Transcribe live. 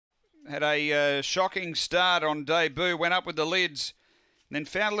had a shocking start on debut, went up with the lids, and then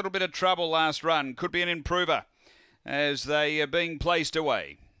found a little bit of trouble last run. Could be an improver as they are being placed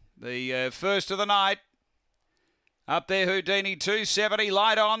away. The first of the night. Up there, Houdini, 270.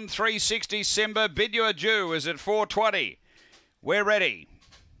 Light on, 360. Simba. Bid You Adieu is at 420. We're ready.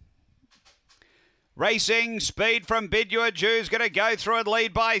 Racing, speed from Bid You Adieu is going to go through and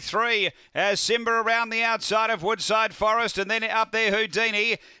lead by 3. Simba around the outside of Woodside Forest, and then up there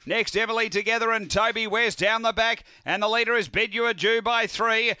Houdini. Next, Everly Together and Toby West down the back, and the leader is Bid You Adieu by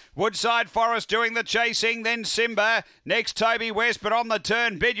 3. Woodside Forest doing the chasing, then Simba. Next, Toby West, but on the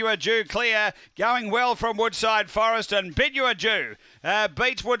turn, Bid You Adieu clear. Going well from Woodside Forest, and Bid You Adieu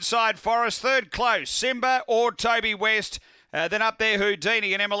beats Woodside Forest. Third close, Simba or Toby West. Then up there,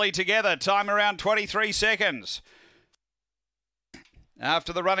 Houdini and Emily Together. Time around 23 seconds.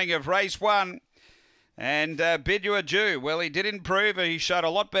 After the running of race 1. And Bid You Adieu. Well, he did improve. He showed a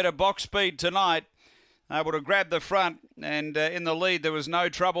lot better box speed tonight. Able to grab the front. And in the lead, there was no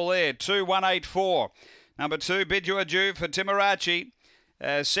trouble there. 2-1-8-4. Number 2, Bid You Adieu for Timarachi.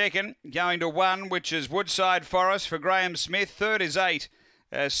 Second, going to 1, which is Woodside Forest for Graham Smith. Third is 8,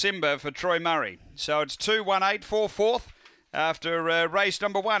 Simba for Troy Murray. So it's 2-1-8-4 fourth. After race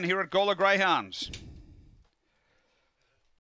number 1 here at Gawler Greyhounds.